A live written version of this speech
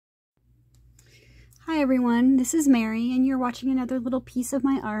Hi everyone, this is Mary and you're watching another little piece of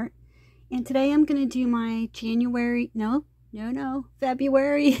my art. And today I'm going to do my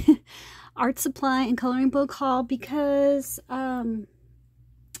February art supply and coloring book haul because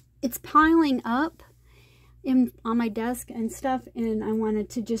it's piling up on my desk and stuff, and I wanted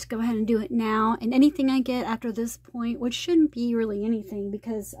to just go ahead and do it now. And anything I get after this point, which shouldn't be really anything,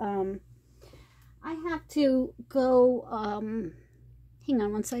 because I have to go, hang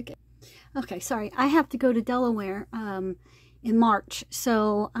on one second. Okay, sorry. I have to go to Delaware in March,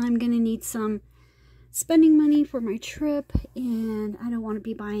 so I'm going to need some spending money for my trip, and I don't want to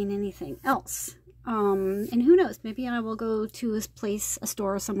be buying anything else. And who knows, maybe I will go to a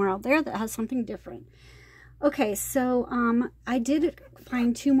store somewhere out there that has something different. Okay, so I did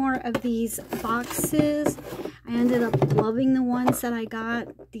find 2 more of these boxes. I ended up loving the ones that I got.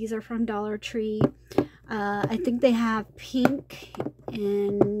 These are from Dollar Tree. I think they have pink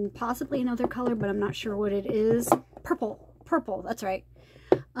and possibly another color, but I'm not sure what it is. Purple, that's right.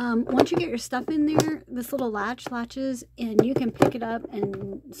 Once you get your stuff in there, this little latches, and you can pick it up,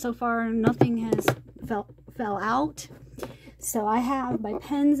 and so far nothing has fell out. So I have my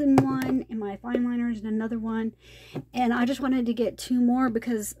pens in one and my fine liners in another one, and I just wanted to get 2 more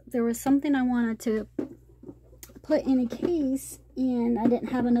because there was something I wanted to put in a case and I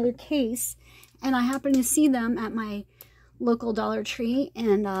didn't have another case, and I happened to see them at my local Dollar Tree,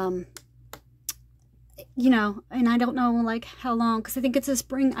 and you know, and I don't know like how long, because I think it's a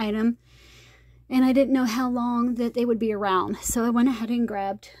spring item, and I didn't know how long that they would be around, so I went ahead and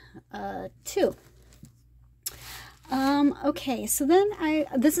grabbed 2. Okay, so then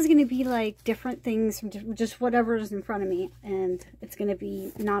this is going to be like different things from just whatever is in front of me, and it's going to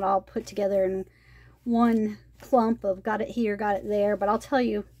be not all put together in one clump of got it here, got it there, but I'll tell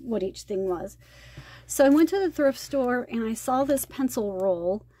you what each thing was. So I went to the thrift store and I saw this pencil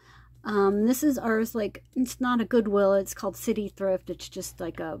roll. This is ours, like, it's not a Goodwill, it's called City Thrift. It's just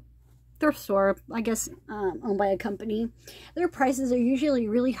like a thrift store, I guess, owned by a company. Their prices are usually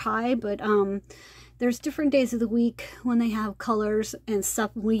really high, but there's different days of the week when they have colors and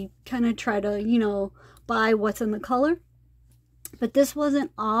stuff. We kind of try to, you know, buy what's in the color. But this wasn't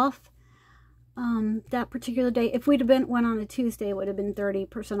off that particular day. If we'd have went on a Tuesday, it would have been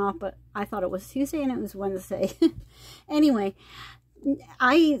 30% off, but I thought it was Tuesday and it was Wednesday. Anyway,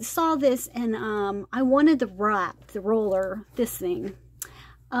 I saw this and I wanted the roller, this thing.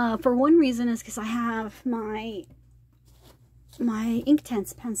 For one reason is because I have my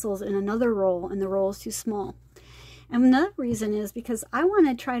Inktense pencils in another roll, and the roll is too small. And another reason is because I want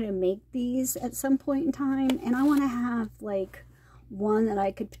to try to make these at some point in time, and I want to have like one that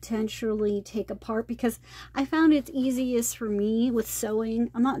I could potentially take apart, because I found it's easiest for me with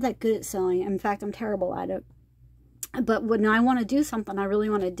sewing. I'm not that good at sewing. In fact, I'm terrible at it. But when I want to do something, I really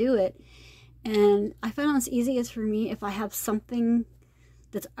want to do it. And I found it's easiest for me if I have something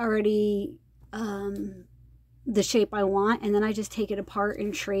that's already the shape I want, and then I just take it apart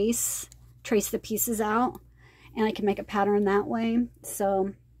and trace the pieces out, and I can make a pattern that way.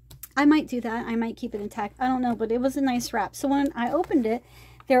 So I might do that. I might keep it intact. I don't know, but it was a nice wrap. So when I opened it,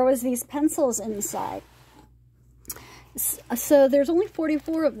 there was these pencils inside. So there's only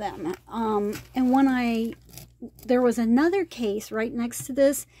 44 of them. And there was another case right next to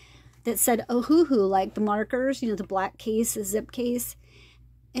this that said Ohuhu, like the markers, you know, the black case, the zip case.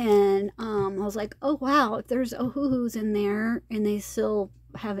 And I was like, oh wow, if there's Ohuhus in there and they still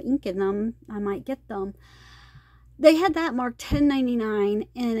have ink in them, I might get them. They had that marked $10.99,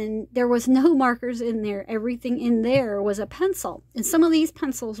 and there was no markers in there. Everything in there was a pencil, and some of these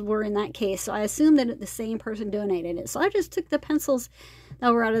pencils were in that case, so I assumed that the same person donated it. So I just took the pencils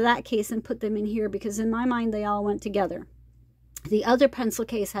that were out of that case and put them in here, because in my mind they all went together. The other pencil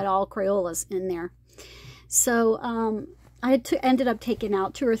case had all Crayolas in there. So I ended up taking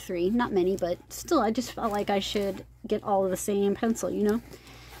out 2 or 3, not many, but still I just felt like I should get all of the same pencil, you know.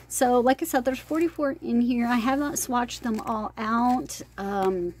 So like I said, there's 44 in here. I have not swatched them all out.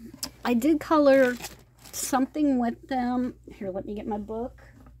 I did color something with them. Here, let me get my book.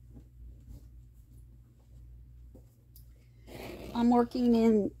 I'm working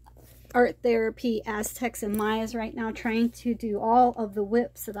in Art Therapy Aztecs and Mayas right now, trying to do all of the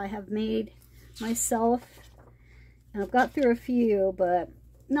whips that I have made myself. And I've got through a few, but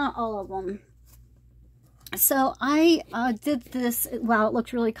not all of them. So I did this. Wow, it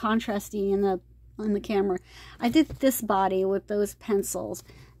looked really contrasty on the camera. I did this body with those pencils,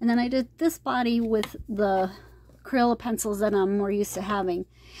 and then I did this body with the Crayola pencils that I'm more used to having.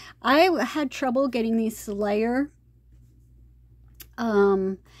 I had trouble getting these to layer.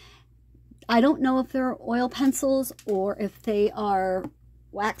 I don't know if they're oil pencils or if they are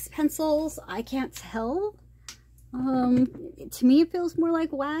wax pencils. I can't tell. To me it feels more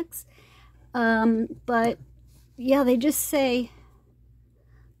like wax. But yeah, they just say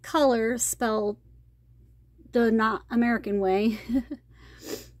color spelled the not American way.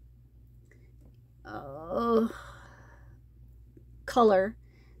 Color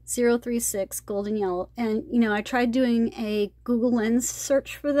 036 golden yellow. And you know, I tried doing a Google Lens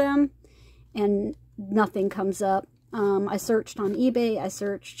search for them and nothing comes up. I searched on eBay, I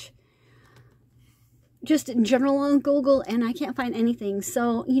searched just in general on Google, and I can't find anything.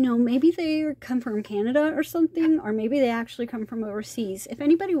 So, you know, maybe they come from Canada or something, or maybe they actually come from overseas. If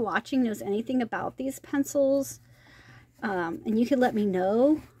anybody watching knows anything about these pencils, and you could let me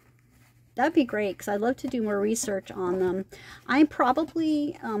know, that'd be great, because I'd love to do more research on them. I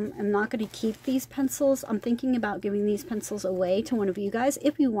probably am not going to keep these pencils. I'm thinking about giving these pencils away to one of you guys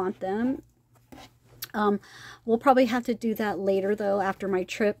if you want them. We'll probably have to do that later, though, after my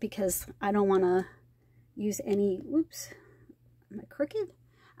trip, because I don't want to use any, whoops, am I crooked?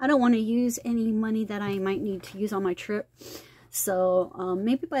 I don't want to use any money that I might need to use on my trip. So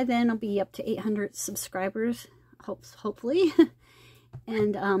maybe by then I'll be up to 800 subscribers, hopefully.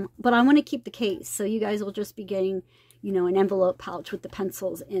 And but I want to keep the case, so you guys will just be getting, you know, an envelope pouch with the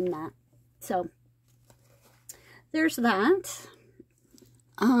pencils in that. So there's that.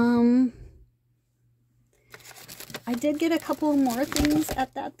 I did get a couple more things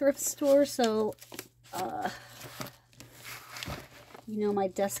at that thrift store, so you know, my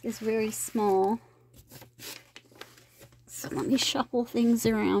desk is very small, so let me shuffle things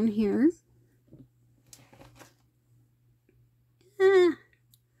around here.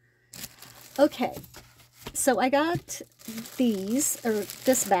 Okay, so I got these, or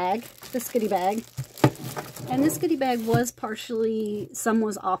this bag, this goodie bag, and this goodie bag was partially, some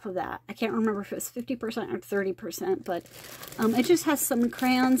was off of that. I can't remember if it was 50% or 30%, but it just has some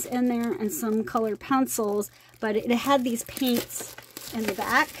crayons in there and some colored pencils, but it had these paints in the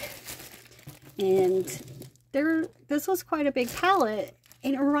back, and this was quite a big palette,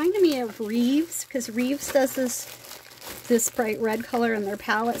 and it reminded me of Reeves, because Reeves does this bright red color in their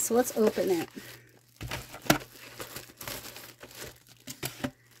palette. So let's open it.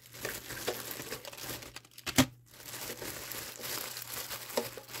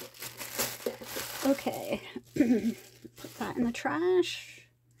 Okay, put that in the trash.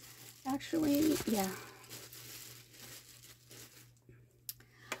 Actually, yeah.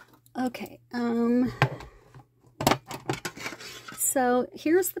 Okay, so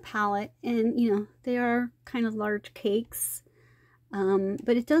here's the palette, and you know, they are kind of large cakes,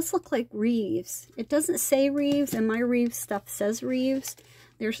 but it does look like Reeves. It doesn't say Reeves, and my Reeves stuff says Reeves.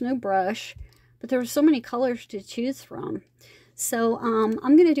 There's no brush, but there were so many colors to choose from. So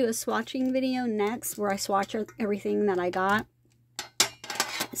I'm going to do a swatching video next, where I swatch everything that I got,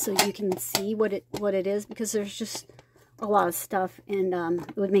 so you can see what it is, because there's just a lot of stuff, and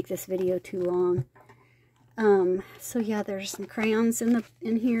it would make this video too long. So yeah, there's some crayons in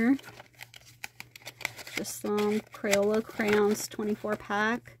here. Just some Crayola crayons, 24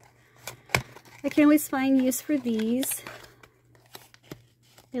 pack. I can always find use for these.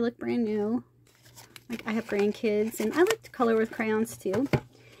 They look brand new. Like, I have grandkids, and I like to color with crayons too.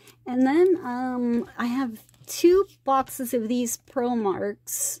 And then I have 2 boxes of these Pro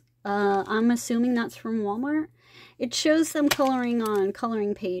Marks. I'm assuming that's from Walmart. It shows them coloring on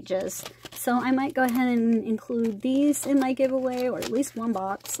coloring pages. So I might go ahead and include these in my giveaway, or at least 1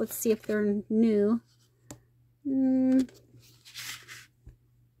 box. Let's see if they're new.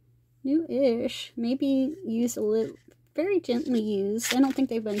 New-ish. Maybe used a little, very gently used. I don't think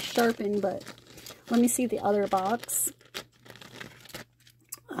they've been sharpened, but let me see the other box.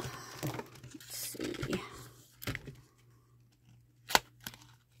 Let's see.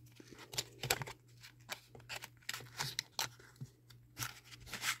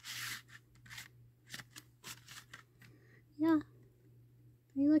 Yeah,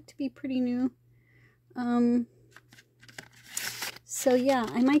 they look to be pretty new. So yeah,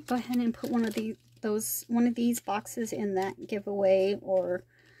 I might go ahead and put one of these boxes in that giveaway, or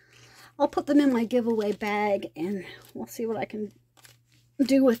I'll put them in my giveaway bag, and we'll see what I can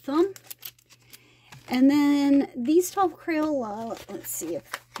do with them. And then these 12 Crayola, let's see if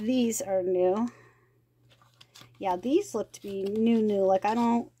these are new. Yeah, these look to be new. Like, I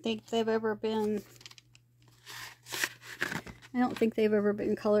don't think they've ever been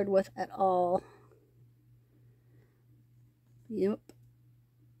colored with at all. Yep.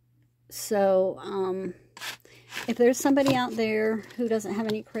 So, if there's somebody out there who doesn't have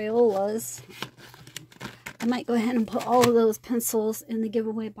any Crayolas, I might go ahead and put all of those pencils in the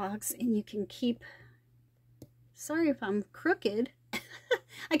giveaway box, and you can keep, sorry if I'm crooked,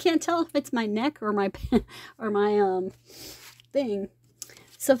 I can't tell if it's my neck or my thing.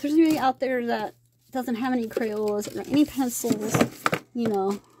 So if there's anybody out there that doesn't have any Crayolas or any pencils, you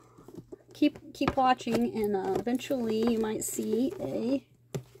know, keep watching, and eventually you might see a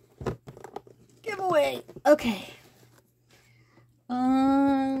giveaway. Okay.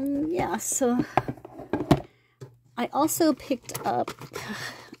 Yeah, so I also picked up,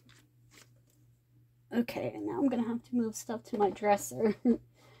 okay, now I'm gonna have to move stuff to my dresser.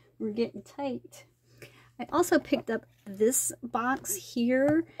 We're getting tight. I also picked up this box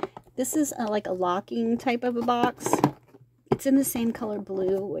here. This is like a locking type of a box. It's in the same color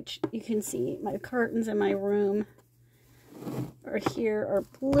blue, which you can see my curtains in my room are here are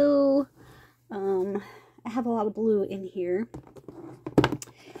blue. I have a lot of blue in here.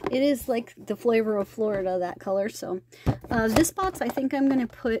 It is like the flavor of Florida, that color. So this box, I think I'm going to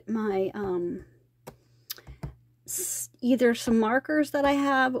put my either some markers that I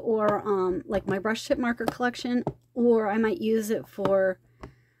have, or like my brush tip marker collection, or I might use it for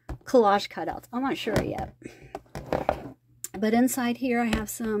collage cutouts. I'm not sure yet. But inside here I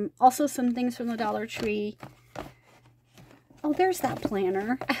have also some things from the Dollar Tree. Oh, there's that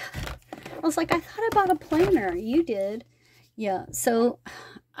planner. I was like, I thought I bought a planner. You did. Yeah, so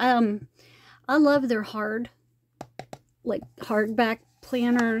I love their hardback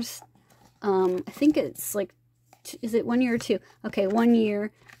planners. I think it's like, is it 1 year or 2? Okay, 1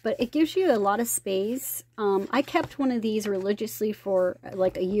 year. But it gives you a lot of space. I kept one of these religiously for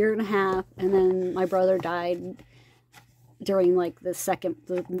like 1.5 years, and then my brother died during like the second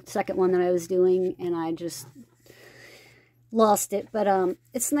one that I was doing, and I just lost it. But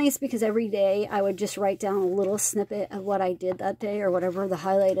it's nice because every day I would just write down a little snippet of what I did that day, or whatever the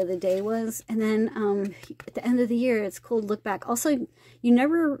highlight of the day was, and then at the end of the year it's cool to look back. Also,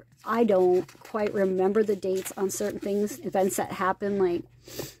 I don't quite remember the dates on certain things, events that happen, like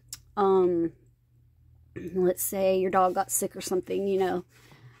let's say your dog got sick or something, you know.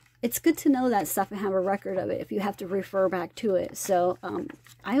 It's good to know that stuff and have a record of it if you have to refer back to it. So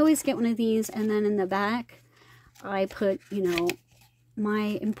I always get one of these, and then in the back I put, you know,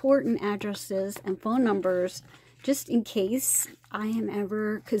 my important addresses and phone numbers, just in case I am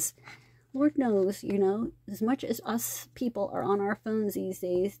ever, because Lord knows, you know, as much as us people are on our phones these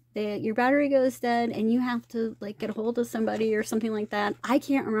days, your battery goes dead and you have to like get a hold of somebody or something like that. I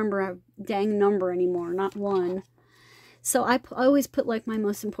can't remember a dang number anymore, not one. So I always put like my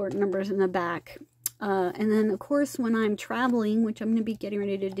most important numbers in the back. And then of course when I'm traveling, which I'm going to be getting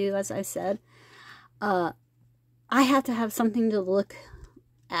ready to do, as I said, I have to have something to look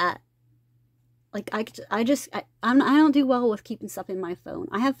at. Like, I don't do well with keeping stuff in my phone.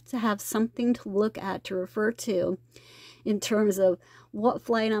 I have to have something to look at, to refer to, in terms of what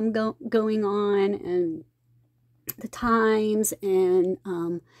flight I'm going on, and the times, and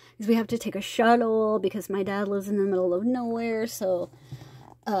because we have to take a shuttle, because my dad lives in the middle of nowhere, so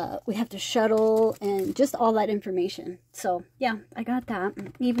we have to shuttle, and just all that information. So, yeah, I got that,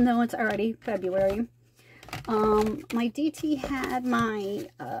 even though it's already February. My DT had my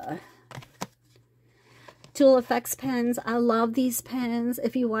Tool Effects pens. I love these pens.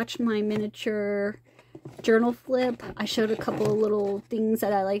 If you watched my miniature journal flip, I showed a couple of little things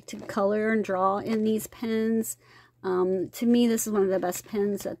that I like to color and draw in these pens. To me, this is one of the best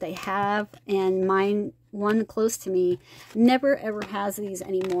pens that they have, and one close to me never ever has these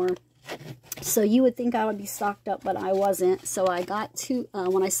anymore. So you would think I would be stocked up, but I wasn't. So I got two,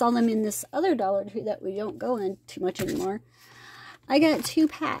 when I saw them in this other Dollar Tree that we don't go in too much anymore, I got 2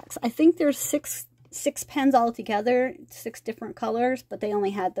 packs. I think there's six pens all together, 6 different colors, but they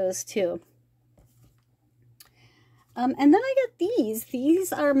only had those 2. And then I got these.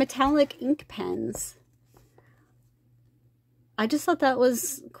 These are metallic ink pens. I just thought that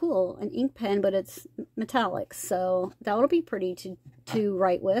was cool, an ink pen, but it's metallic, so that would be pretty to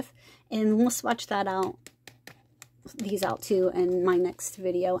write with. And we'll swatch these out too in my next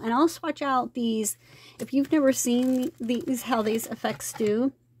video. And I'll swatch out these, if you've never seen these, how these effects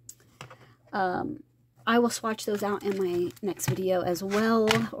do, I will swatch those out in my next video as well,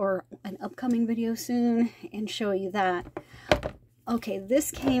 or an upcoming video soon, and show you that. Okay,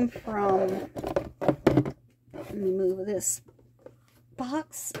 this came from, let me move this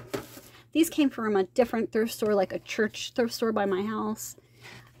box. These came from a different thrift store, like a church thrift store by my house.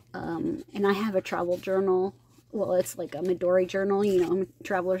 And I have a travel journal. Well, it's like a Midori journal, you know, a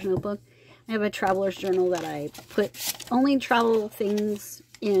traveler's notebook. I have a traveler's journal that I put only travel things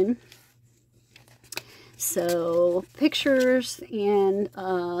in. So, pictures and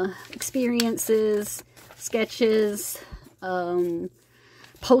experiences, sketches,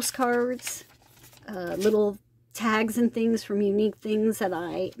 postcards, little tags and things from unique things that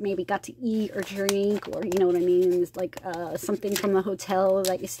I maybe got to eat or drink, or you know what I mean, it's like something from the hotel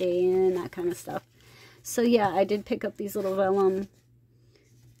that you stay in, that kind of stuff. So yeah, I did pick up these little vellum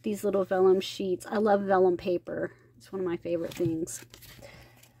sheets. I love vellum paper. It's one of my favorite things.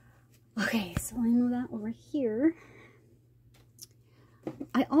 Okay, so I move that over here.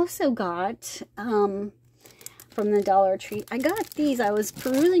 I also got from the Dollar Tree. I got these. I was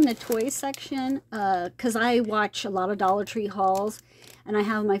perusing the toy section because I watch a lot of Dollar Tree hauls, and I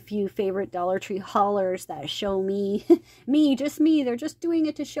have my few favorite Dollar Tree haulers that show me, just me. They're just doing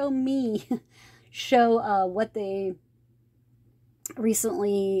it to show me, show what they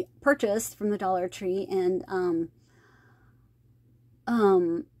recently purchased from the Dollar Tree. And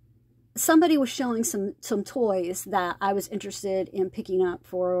somebody was showing some toys that I was interested in picking up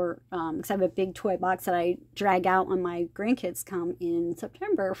for, because I have a big toy box that I drag out when my grandkids come in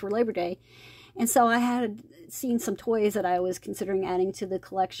September for Labor Day. And so I had seen some toys that I was considering adding to the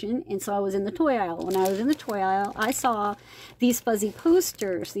collection. And so I was in the toy aisle. When I was in the toy aisle, I saw these fuzzy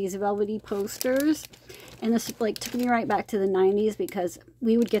posters, these velvety posters. And this like took me right back to the 90s, because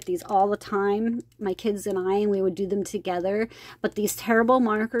we would get these all the time, my kids and I, and we would do them together. But these terrible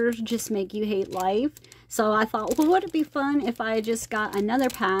markers just make you hate life. So I thought, well, would it be fun if I just got another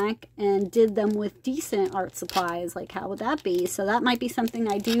pack and did them with decent art supplies? Like, how would that be? So that might be something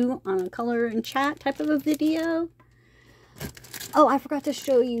I do on a color and chat type of a video. Oh, I forgot to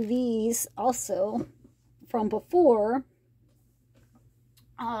show you these also from before.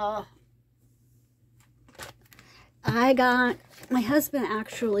 My husband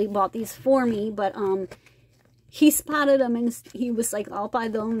actually bought these for me, but he spotted them and he was like, I'll buy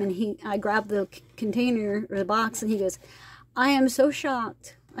them. And I grabbed the container or the box, and he goes, I am so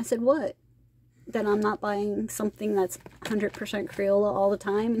shocked. I said, what? That I'm not buying something that's 100% Crayola all the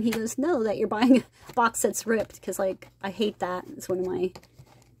time? And he goes, no, that you're buying a box that's ripped, because like I hate that. It's one of my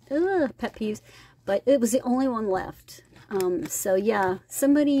pet peeves. But it was the only one left. So yeah,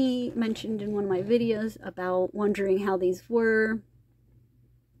 somebody mentioned in one of my videos about wondering how these were.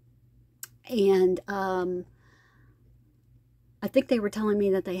 And I think they were telling me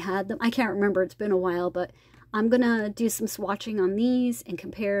that they had them. I can't remember, it's been a while, but I'm gonna do some swatching on these and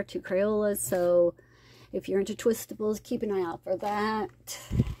compare to Crayolas. So if you're into twistables, keep an eye out for that.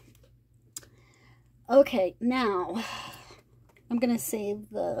 Okay, now I'm gonna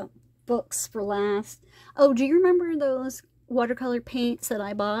save the books for last. Oh, do you remember those watercolor paints that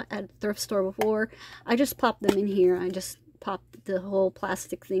I bought at the thrift store before? I just popped them in here. I just popped the whole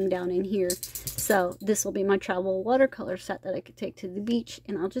plastic thing down in here. So this will be my travel watercolor set that I could take to the beach.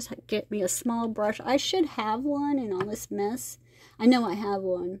 And I'll just get me a small brush. I should have one in all this mess. I know I have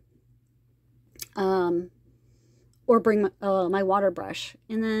one. Or bring my water brush.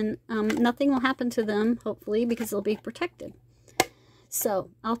 And then nothing will happen to them, hopefully, because they'll be protected. So,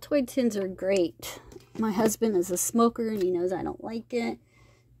 Altoid tins are great. My husband is a smoker and he knows I don't like it.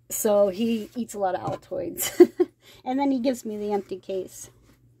 So, he eats a lot of Altoids. And then he gives me the empty case.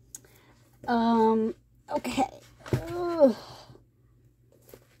 Okay. Ugh.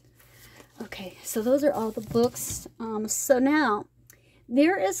 Okay, so those are all the books. So now,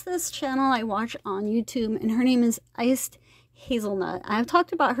 there is this channel I watch on YouTube, and her name is Iced Hazelnut. I've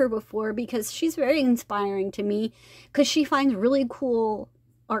talked about her before because she's very inspiring to me, because she finds really cool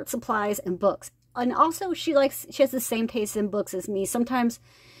art supplies and books. And also she has the same taste in books as me. Sometimes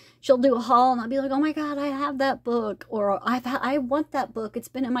she'll do a haul and I'll be like, oh my god, I have that book, or I want that book, it's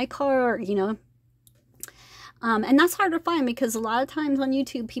been in my car, you know. And that's hard to find, because a lot of times on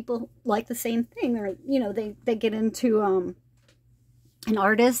YouTube people like the same thing, or you know, they get into an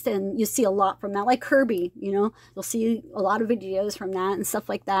artist, and you see a lot from that, like Kirby, you know, you'll see a lot of videos from that and stuff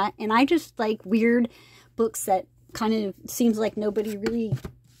like that. And I just like weird books that kind of seems like nobody really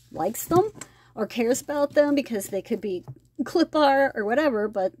likes them or cares about them, because they could be clip art or whatever,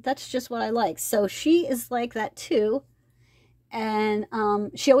 but that's just what I like. So she is like that too, and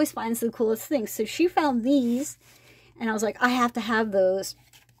she always finds the coolest things. So she found these, and I was like, I have to have those.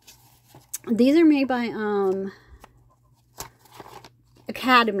 These are made by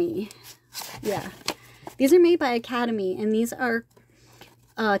Academy. Yeah, these are made by Academy, and these are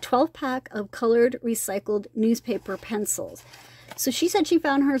a 12-pack of colored recycled newspaper pencils. So she said she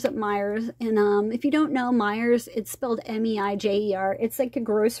found hers at Meijer's, and if you don't know Meijer's, it's spelled M-E-I-J-E-R. It's like a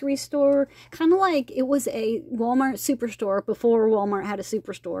grocery store, kind of like it was a Walmart superstore before Walmart had a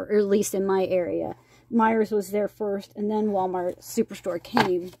superstore, or at least in my area. Meijer's was there first, and then Walmart superstore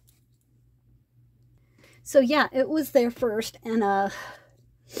came. So yeah, it was there first, and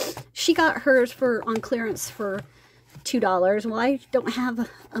she got hers on clearance for $2. Well, I don't have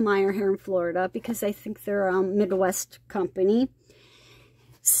a Meyer here in Florida because I think they're a Midwest company.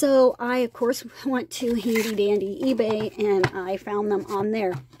 So I, of course, went to handy dandy eBay and I found them on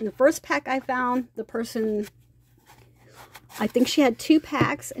there. And the first pack I found, the person, I think she had 2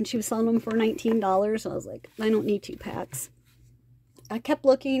 packs and she was selling them for $19. I was like, I don't need 2 packs. I kept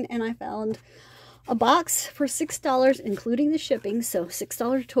looking and I found a box for $6, including the shipping, so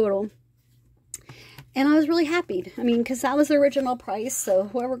 $6 total. And I was really happy. I mean, because that was the original price, so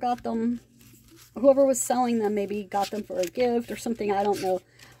whoever got them, whoever was selling them maybe got them for a gift or something. I don't know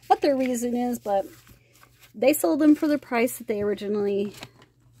what their reason is, but they sold them for the price that they originally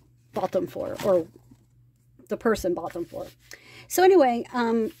bought them for, or the person bought them for. So anyway,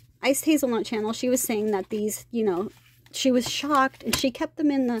 Iced Hazelnut Channel, she was saying that these, you know, she was shocked and she kept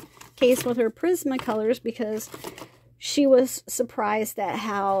them in the case with her Prismacolors because she was surprised at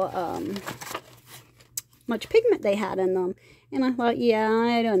how much pigment they had in them. And I thought, yeah,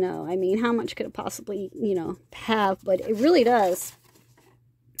 I don't know. I mean, how much could it possibly, you know, have? But it really does.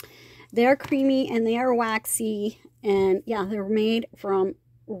 They are creamy and they are waxy. And yeah, they're made from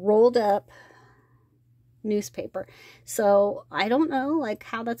rolled up newspaper. So I don't know, like,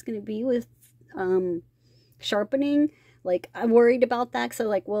 how that's going to be with sharpening. Like, I'm worried about that. So,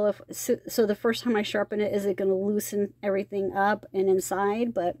 like, well, if so the first time I sharpen it, is it going to loosen everything up and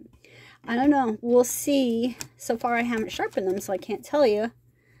inside? But I don't know. We'll see. So far, I haven't sharpened them, so I can't tell you.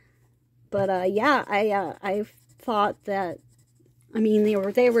 But yeah, I thought that, I mean,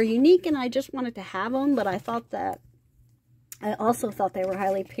 they were unique, and I just wanted to have them. But I also thought they were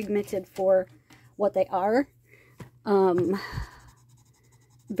highly pigmented for what they are.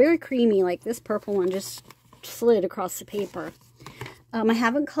 Very creamy. Like this purple one just slid across the paper. I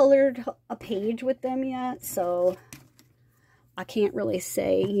haven't colored a page with them yet, so I can't really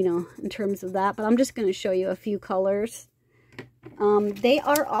say, you know, in terms of that, but I'm just going to show you a few colors. They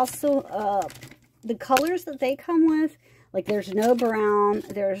are also, the colors that they come with, like there's no brown,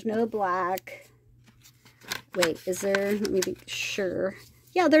 there's no black. Wait, is there, let me be sure.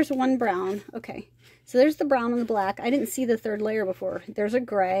 Yeah, there's one brown. Okay, so there's the brown and the black. I didn't see the third layer before. There's a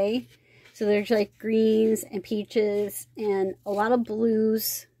gray. So there's like greens and peaches and a lot of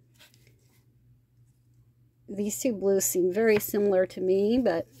blues. These 2 blues seem very similar to me,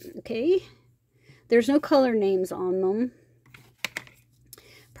 but okay. There's no color names on them.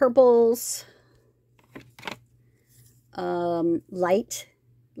 Purples. Light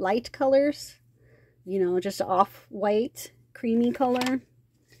colors. You know, just off-white, creamy color.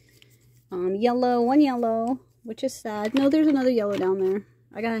 Yellow, one yellow, which is sad. No, there's another yellow down there.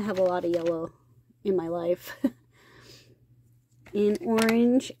 I gotta have a lot of yellow in my life. And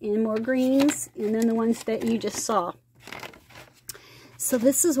orange, and more greens, and then the ones that you just saw. So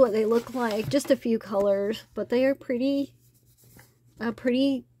this is what they look like. Just a few colors, but they are pretty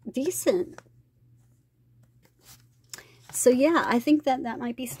decent. So yeah, I think that that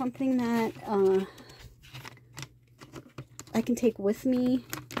might be something that I can take with me,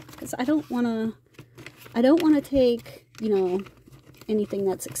 because I don't want to take, you know, anything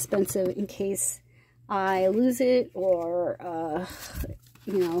that's expensive in case I lose it, or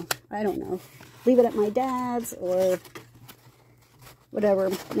you know, I don't know, leave it at my dad's or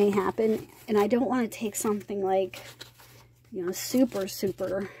whatever may happen. And I don't want to take something like, you know, super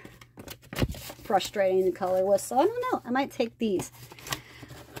frustrating to color with. So I don't know, I might take these.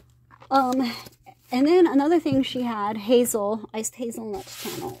 And then another thing she had, Iced Hazelnut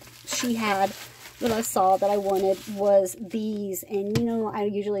Channel, she had, what I saw that I wanted was these. And you know, I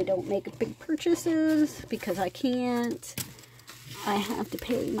usually don't make big purchases because I can't. I have to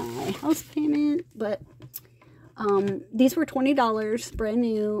pay my house payment. But these were $20 brand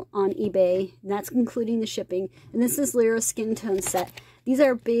new on eBay. And that's including the shipping. And this is Lyra Skin Tone Set. These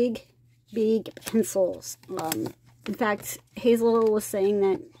are big pencils. In fact, Hazel was saying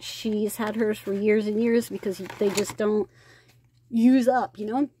that she's had hers for years and years because they just don't use up, you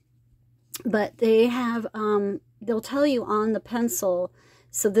know. But they have, they'll tell you on the pencil.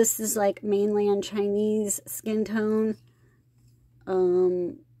 So this is like mainland Chinese skin tone.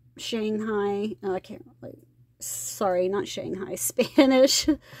 Shanghai. I can't, like, sorry, not Shanghai. Spanish.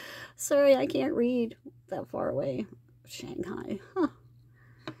 Sorry, I can't read that far away. Shanghai. Huh.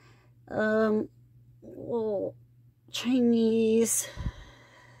 Well, Chinese.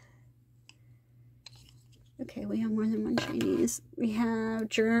 Okay, we have more than one Chinese. We have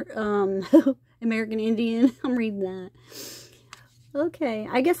American Indian. I'm reading that. Okay,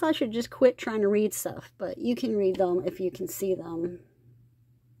 I guess I should just quit trying to read stuff, but you can read them if you can see them.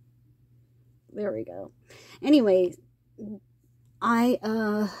 There we go. Anyway, I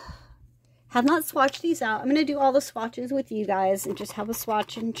Have not swatched these out. I'm going to do all the swatches with you guys and just have a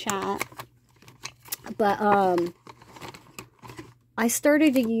swatch and chat. But I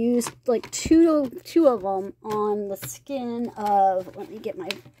started to use like two of them on the skin of, let me get my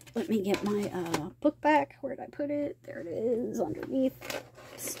book back. Where did I put it? There it is, underneath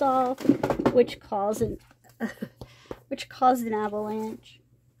stuff, which caused an avalanche.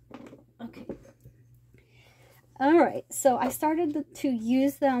 Okay. All right, so I started to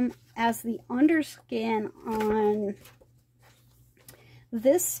use them as the underskin on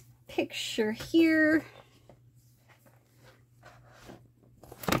this picture here.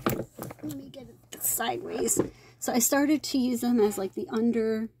 Let me get it sideways. So I started to use them as like the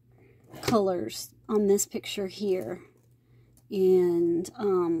under colors on this picture here. And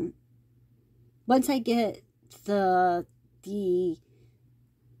once I get the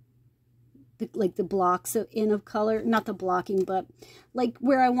blocks of color, not the blocking, but like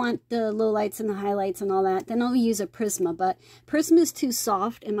where I want the lowlights and the highlights and all that, then I'll use a Prisma. But Prisma is too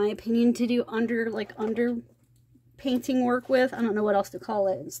soft, in my opinion, to do under painting work with. I don't know what else to call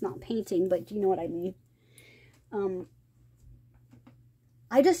it. It's not painting, but you know what I mean.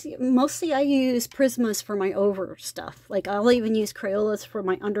 Mostly I use Prismas for my over stuff. Like I'll even use Crayolas for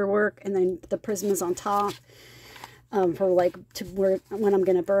my underwork, and then the Prismas on top. For like when I'm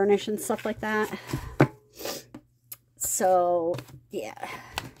gonna burnish and stuff like that. So yeah,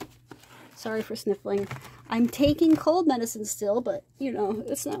 sorry for sniffling. I'm taking cold medicine still, but you know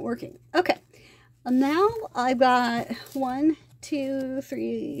it's not working. Okay, now I've got 1, 2,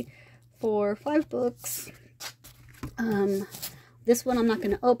 3, 4, 5 books. This one I'm not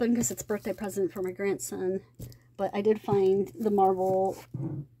going to open because it's a birthday present for my grandson, but I did find the Marvel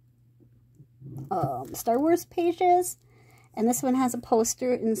Star Wars pages, and this one has a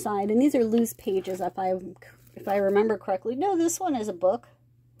poster inside, and these are loose pages if I remember correctly. No, this one is a book.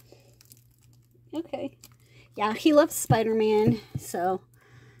 Okay, yeah, he loves Spider-Man, so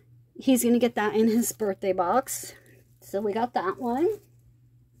he's gonna get that in his birthday box. So we got that one,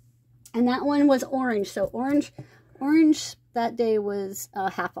 and that one was orange. So orange that day was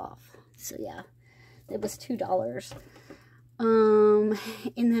half off. So yeah, it was $2. And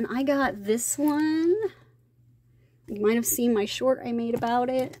then I got this one. You might have seen my short I made about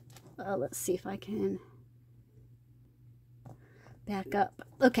it. Let's see if I can back up.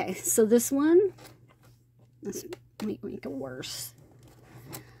 Okay, so this one, let's make it worse.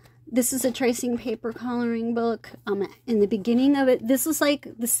 This is a tracing paper coloring book. In the beginning of it, this is like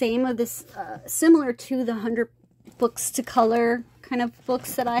the same of this, similar to the 100 books to color kind of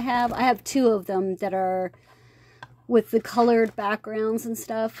books that I have. I have 2 of them that are with the colored backgrounds and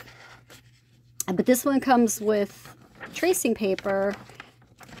stuff. But this one comes with tracing paper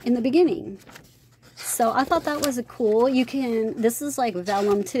in the beginning. So I thought that was a cool. This is like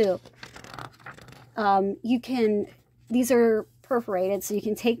vellum too. These are perforated, so you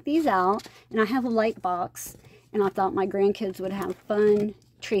can take these out. And I have a light box, and I thought my grandkids would have fun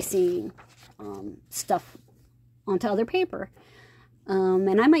tracing stuff onto other paper.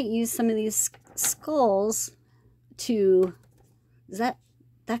 And I might use some of these skulls to, that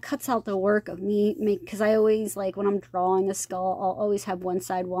cuts out the work of me because I always, like, when I'm drawing a skull, I'll always have one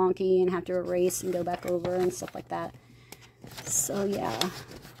side wonky and have to erase and go back over and stuff like that. So yeah,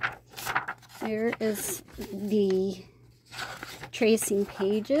 there is the tracing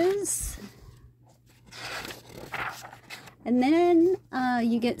pages. And then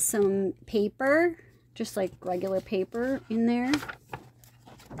you get some paper, just like regular paper in there,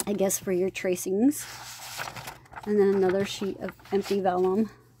 I guess, for your tracings. And then another sheet of empty vellum.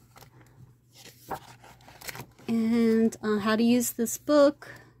 And how to use this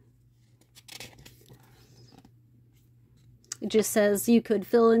book. It just says you could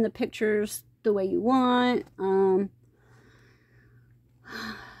fill in the pictures the way you want.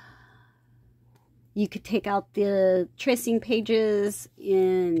 You could take out the tracing pages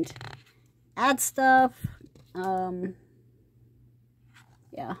and add stuff. Yeah.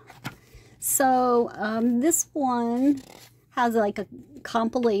 So this one has like a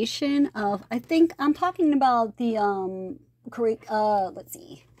compilation of, I think I'm talking about the let's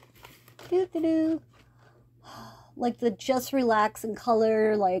see, like the Just Relax and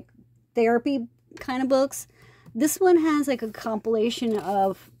Color, like therapy kind of books. This one has like a compilation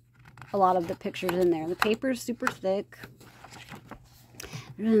of a lot of the pictures in there. The paper is super thick.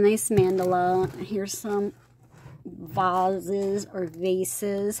 There's a nice mandala. Here's some vases or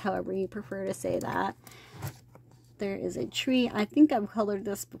vases, however you prefer to say that. There is a tree. I think I've colored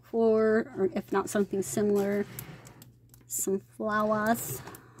this before, or if not something similar. Some flowers.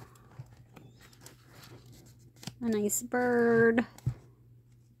 A nice bird.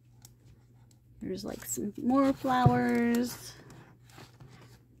 There's like some more flowers.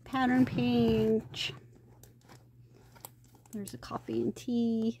 Pattern page. There's a coffee and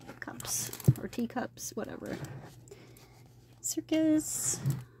tea cups, or teacups, whatever. Circus.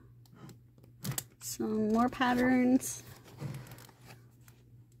 Some more patterns.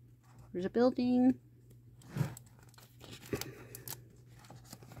 There's a building.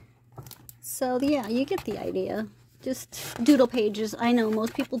 So yeah, you get the idea. Just doodle pages. I know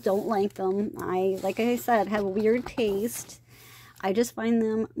most people don't like them. Like I said, have a weird taste. I just find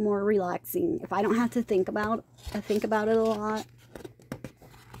them more relaxing. If I don't have to think about it a lot,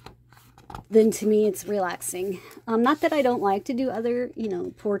 then to me it's relaxing. Not that I don't like to do other, you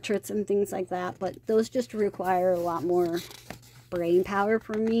know, portraits and things like that, but those just require a lot more brain power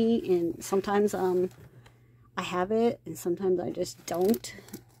from me, and sometimes I have it and sometimes I just don't.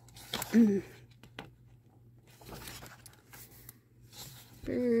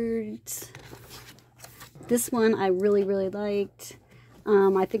 Birds. This one I really liked.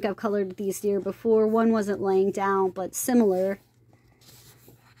 I think I've colored these deer before. One wasn't laying down, but similar.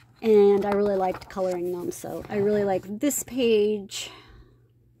 And I really liked coloring them, so I really like this page.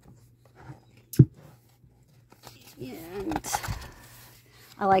 And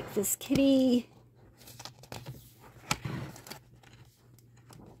I like this kitty.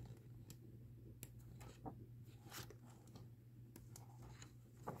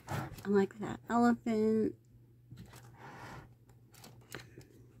 I like that elephant.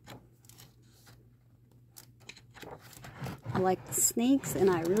 I like the snakes, and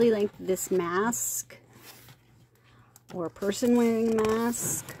I really like this mask, or a person wearing a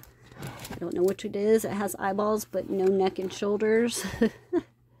mask. I don't know which it is. It has eyeballs, but no neck and shoulders.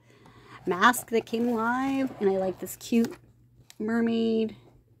 Mask that came alive, and I like this cute mermaid.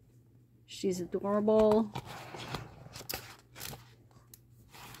 She's adorable.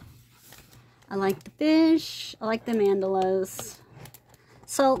 I like the fish. I like the mandalas.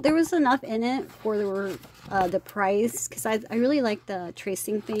 So there was enough in it for the price, because I really like the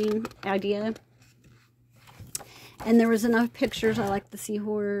tracing thing idea. And there was enough pictures. I like the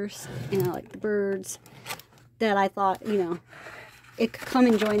seahorse and I like the birds, that I thought, you know, it could come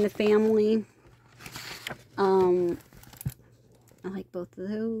and join the family. I like both of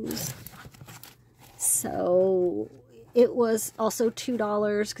those. So it was also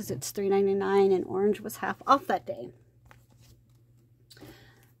 $2 because it's $3.99, and orange was half off that day.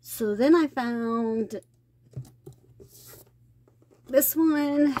 So then I found this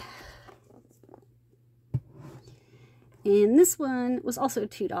one, and this one was also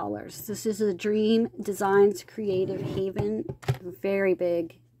 $2. This is a Dream Designs Creative Haven. Very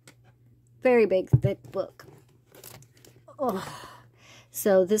big, thick book. Oh.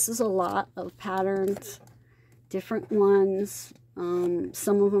 So this is a lot of patterns, different ones.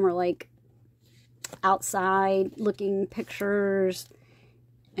 Some of them are like outside looking pictures,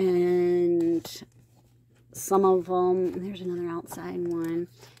 and some of them, there's another outside one.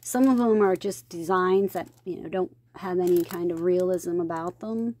 Some of them are just designs that, you know, don't have any kind of realism about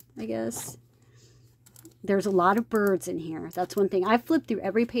them, I guess. There's a lot of birds in here. That's one thing. I flipped through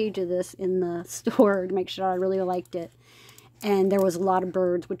every page of this in the store to make sure I really liked it. And there was a lot of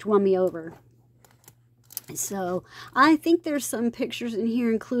birds, which won me over. So I think there's some pictures in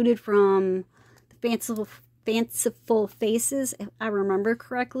here included from the Fanciful Faces, if I remember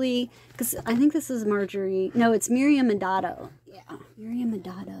correctly. Because I think this is Marjorie. No, it's Miriam Madado. Yeah, Miriam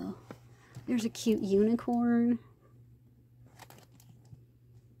Madado. There's a cute unicorn.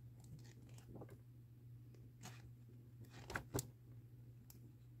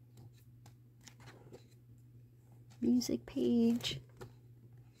 Music page.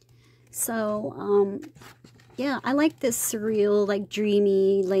 So, yeah, I like this surreal, like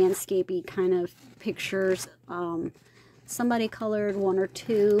dreamy, landscapey kind of pictures. Somebody colored one or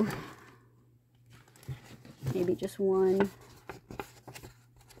two, maybe just one.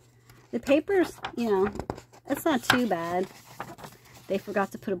 The papers, you know, it's not too bad. They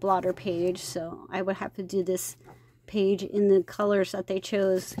forgot to put a blotter page, so I would have to do this page in the colors that they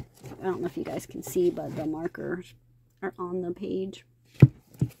chose. I don't know if you guys can see, but the markers are on the page.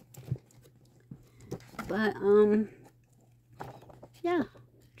 But, yeah,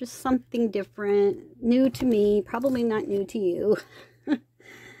 just something different, new to me, probably not new to you.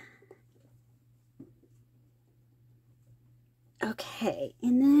 Okay,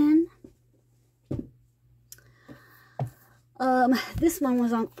 and then, this one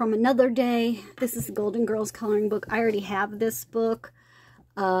was from another day. This is the Golden Girls coloring book. I already have this book.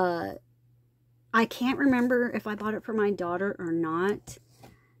 I can't remember if I bought it for my daughter or not.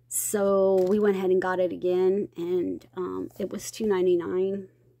 So we went ahead and got it again, and it was $2.99.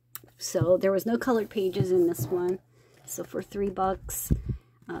 So there was no colored pages in this one. So for $3,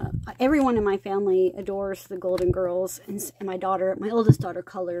 everyone in my family adores the Golden Girls, and my oldest daughter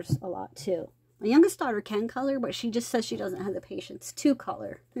colors a lot too. My youngest daughter can color, but she just says she doesn't have the patience to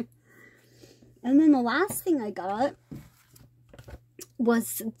color. And then the last thing I got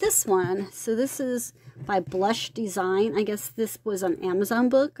was this one. So this is by Blush Design. I guess this was an Amazon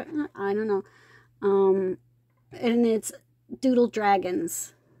book. I don't know. And it's Doodle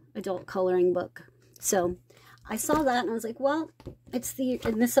Dragons adult coloring book. So I saw that and I was like, well,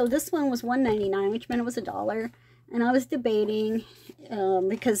 so this one was $1.99, which meant it was $1. And I was debating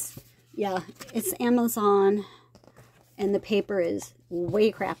because, yeah, it's Amazon and the paper is way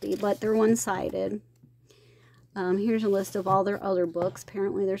crappy, but they're one-sided. Here's a list of all their other books.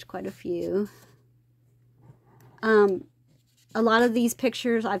 Apparently there's quite a few. A lot of these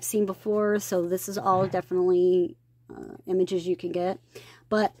pictures I've seen before, so this is all definitely images you can get.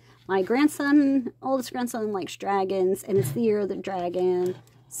 But my oldest grandson likes dragons, and it's the year of the dragon,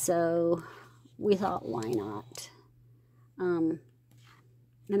 so we thought, why not? I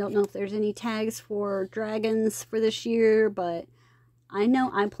don't know if there's any tags for dragons for this year, but I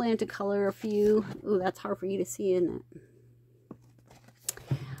know I plan to color a few. Ooh, that's hard for you to see, isn't it?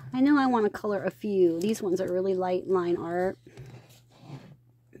 I know I want to color a few. These ones are really light line art.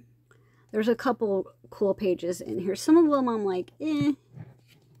 There's a couple cool pages in here. Some of them I'm like, eh.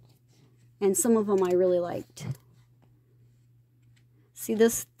 And some of them I really liked. See,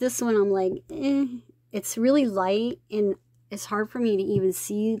 this one I'm like, eh. It's really light, and it's hard for me to even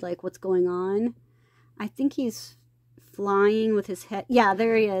see, like, what's going on. I think he's flying with his head. Yeah,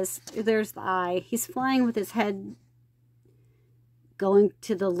 there he is. There's the eye. He's flying with his head going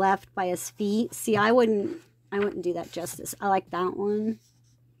to the left by his feet. See, I wouldn't do that justice. I like that one.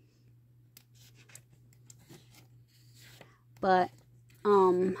 But I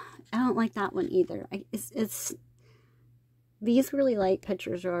don't like that one either. These really light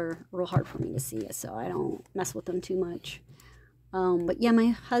pictures are real hard for me to see, so I don't mess with them too much. But yeah, my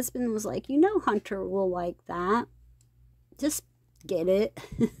husband was like, you know, Hunter will like that. Just get it.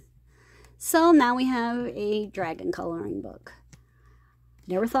 So now we have a dragon coloring book.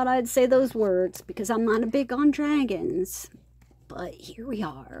 Never thought I'd say those words because I'm not a big on dragons. But here we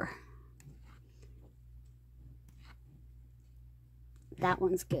are. That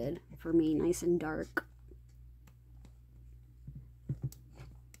one's good for me, nice and dark.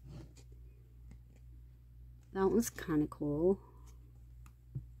 That one's kind of cool.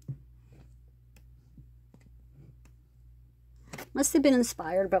 Must have been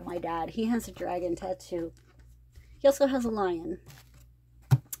inspired by my dad. He has a dragon tattoo. He also has a lion.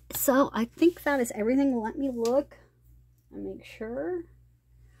 So I think that is everything. Let me look and make sure.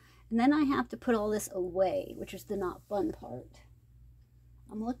 And then I have to put all this away, which is the not fun part.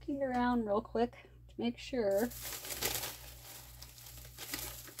 I'm looking around real quick to make sure.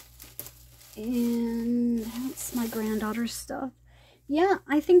 And that's my granddaughter's stuff. Yeah,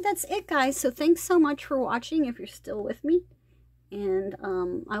 I think that's it, guys. So thanks so much for watching if you're still with me. And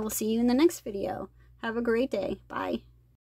I will see you in the next video. Have a great day. Bye.